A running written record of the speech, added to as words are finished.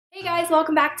Hey guys,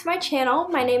 welcome back to my channel.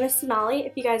 My name is Sonali,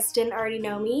 if you guys didn't already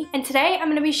know me. And today I'm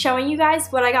going to be showing you guys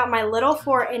what I got my little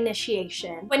for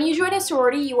initiation. When you join a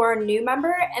sorority, you are a new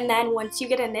member, and then once you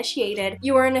get initiated,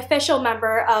 you are an official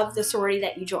member of the sorority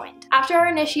that you joined. After our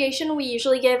initiation, we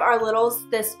usually give our littles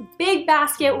this big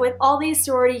basket with all these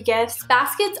sorority gifts.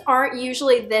 Baskets aren't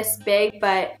usually this big,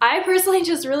 but I personally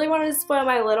just really wanted to spoil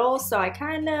my little, so I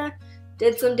kinda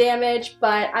did some damage,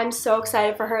 but I'm so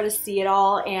excited for her to see it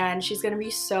all, and she's gonna be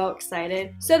so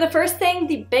excited. So the first thing,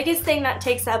 the biggest thing that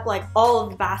takes up like all of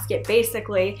the basket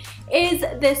basically, is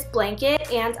this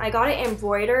blanket, and I got it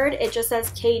embroidered. It just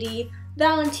says Katie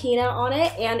Valentina on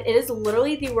it, and it is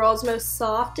literally the world's most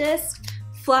softest,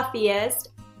 fluffiest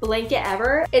blanket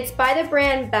ever. It's by the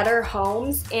brand Better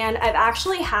Homes, and I've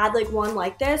actually had like one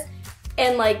like this,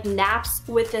 and like naps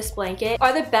with this blanket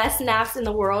are the best naps in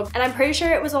the world, and I'm pretty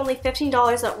sure it was only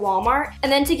 $15 at Walmart.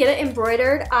 And then to get it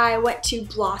embroidered, I went to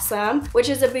Blossom, which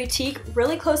is a boutique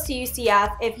really close to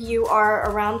UCF. If you are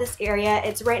around this area,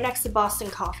 it's right next to Boston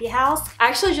Coffee House. I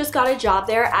actually just got a job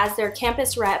there as their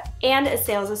campus rep and a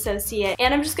sales associate,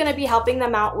 and I'm just gonna be helping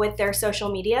them out with their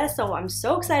social media, so I'm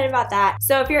so excited about that.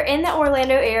 So if you're in the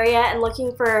Orlando area and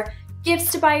looking for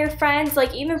gifts to buy your friends,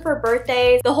 like even for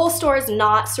birthdays, the whole store is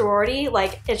not sorority,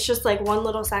 like it's just like one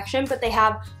little section, but they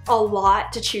have a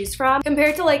lot to choose from.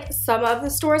 Compared to like some of the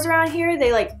stores around here,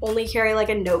 they like only carry like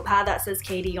a notepad that says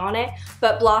Katie on it,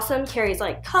 but Blossom carries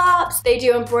like cups, they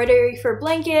do embroidery for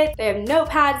blankets, they have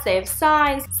notepads, they have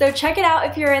signs. So check it out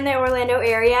if you're in the Orlando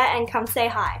area and come say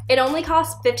hi. It only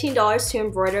costs $15 to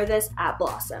embroider this at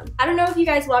Blossom. I don't know if you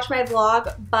guys watched my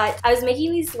vlog, but I was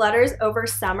making these letters over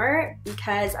summer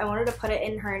because I wanted to put it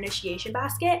in her initiation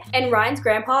basket, and Ryan's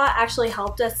grandpa actually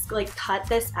helped us like cut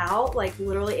this out like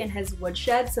literally in his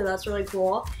woodshed, so that's really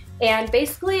cool. And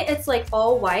basically it's like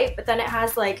all white, but then it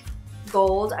has like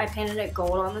gold. I painted it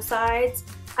gold on the sides.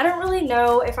 I don't really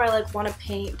know if I like want to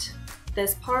paint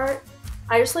this part.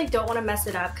 I just like don't want to mess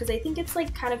it up because I think it's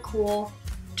like kind of cool,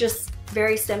 just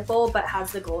very simple, but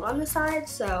has the gold on the side,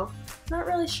 so not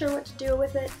really sure what to do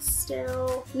with it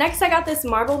still. Next, I got this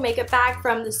marble makeup bag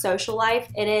from The Social Life.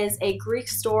 It is a Greek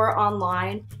store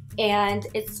online, and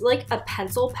it's like a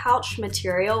pencil pouch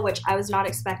material, which I was not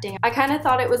expecting. I kind of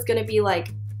thought it was gonna be like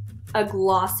a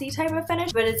glossy type of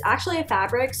finish, but it's actually a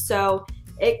fabric, so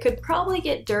it could probably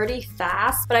get dirty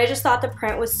fast, but I just thought the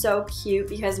print was so cute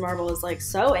because marble is like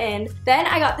so in. Then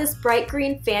I got this bright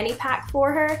green fanny pack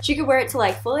for her. She could wear it to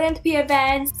like philanthropy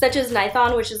events, such as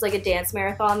Nithon, which is like a dance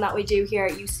marathon that we do here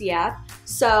at UCF.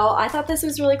 So I thought this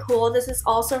was really cool. This is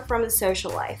also from The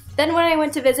Social Life. Then when I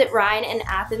went to visit Ryan in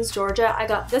Athens, Georgia, I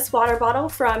got this water bottle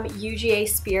from UGA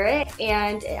Spirit,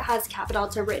 and it has Kappa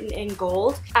Delta written in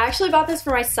gold. I actually bought this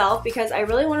for myself because I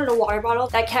really wanted a water bottle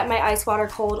that kept my ice water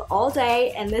cold all day,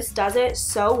 and this does it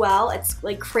so well. It's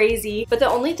like crazy. But the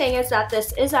only thing is that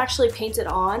this is actually painted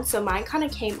on, so mine kind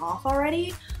of came off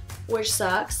already, which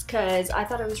sucks because I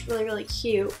thought it was really, really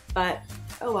cute, but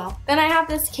oh well. Then I have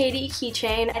this Katie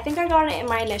keychain. I think I got it in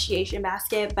my initiation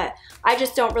basket, but I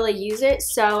just don't really use it,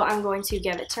 so I'm going to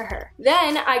give it to her.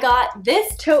 Then I got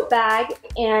this tote bag,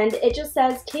 and it just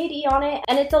says Katie on it,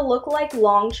 and it's a look-alike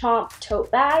long chomp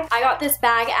tote bag. I got this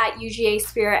bag at UGA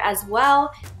Spirit as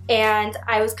well, and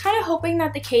I was kind of hoping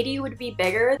that the Katie would be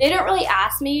bigger. They didn't really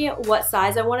ask me what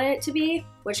size I wanted it to be,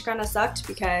 which kind of sucked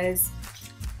because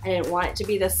I didn't want it to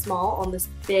be this small on this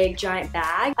big giant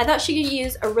bag. I thought she could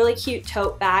use a really cute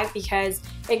tote bag because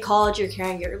in college you're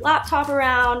carrying your laptop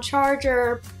around,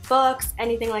 charger, books,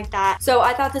 anything like that. So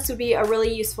I thought this would be a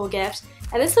really useful gift.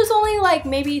 And this was only like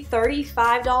maybe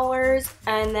 $35,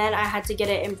 and then I had to get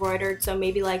it embroidered, so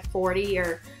maybe like 40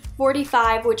 or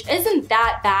 45, which isn't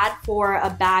that bad for a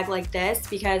bag like this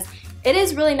because it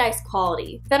is really nice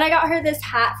quality. Then I got her this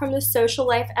hat from The Social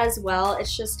Life as well.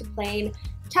 It's just a plain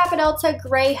Kappa Delta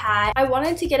gray hat. I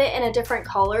wanted to get it in a different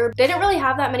color. They didn't really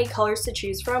have that many colors to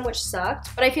choose from, which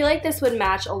sucked, but I feel like this would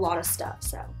match a lot of stuff,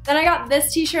 so. Then I got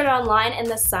this t-shirt online in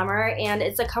the summer, and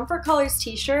it's a Comfort Colors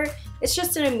t-shirt. It's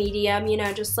just in a medium, you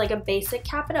know, just like a basic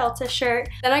Kappa Delta shirt.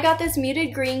 Then I got this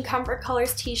muted green Comfort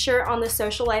Colors t-shirt on The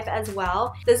Social Life as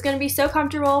well. This is gonna be so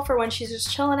comfortable for when she's just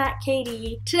chilling at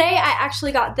Katie. Today, I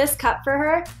actually got this cup for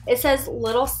her. It says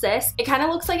Little Sis. It kind of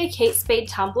looks like a Kate Spade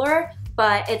tumbler,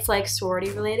 but it's like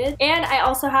sorority related. And I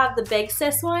also have the Big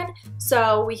Sis one,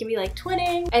 so we can be like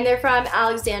twinning. And they're from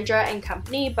Alexandra and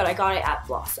Company, but I got it at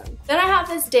Blossom. Then I have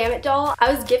this Damn It doll.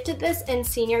 I was gifted this in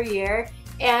senior year,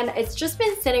 and it's just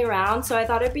been sitting around, so I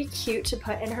thought it'd be cute to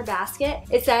put in her basket.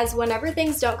 It says, whenever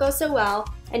things don't go so well,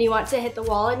 and you want to hit the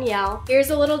wall and yell, here's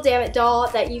a little damn it doll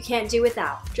that you can't do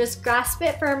without. Just grasp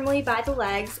it firmly by the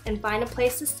legs and find a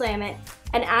place to slam it,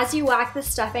 and as you whack the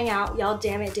stuffing out, yell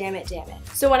damn it, damn it, damn it.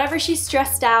 So whenever she's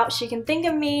stressed out, she can think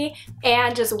of me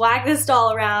and just whack this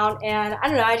doll around, and I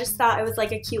don't know, I just thought it was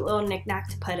like a cute little knickknack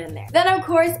to put in there. Then of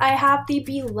course I have the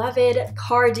beloved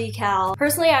car decal.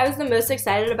 Personally, I was the most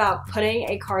excited about putting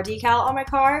a car decal on my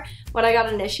car when I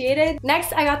got initiated.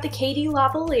 Next, I got the Katie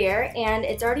lavalier, and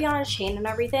it's already on a chain and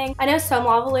everything. I know some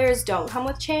lavaliers don't come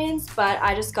with chains, but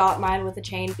I just got mine with a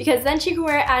chain because then she can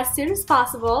wear it as soon as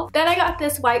possible. Then I got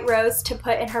this white rose to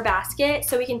put in her basket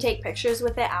so we can take pictures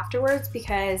with it afterwards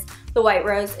because the white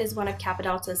rose is one of Kappa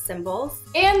Delta's symbols.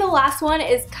 And the last one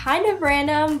is kind of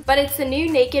random, but it's the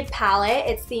new Naked palette.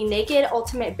 It's the Naked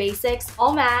Ultimate Basics,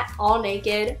 all matte, all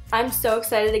naked. I'm so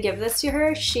excited to give this to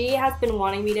her. She has been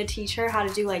wanting me to teach her how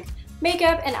to do like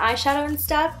makeup and eyeshadow and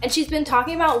stuff, and she's been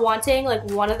talking about wanting like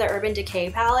one of the Urban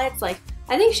Decay palettes. Like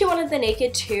I think she wanted the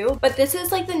Naked too, but this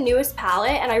is like the newest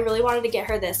palette, and I really wanted to get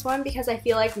her this one because I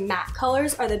feel like matte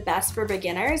colors are the best for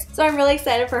beginners. So I'm really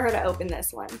excited for her to open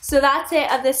this one. So that's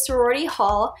it of this sorority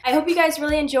haul. I hope you guys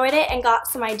really enjoyed it and got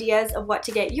some ideas of what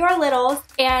to get your littles,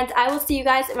 and I will see you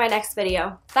guys in my next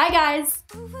video. Bye guys!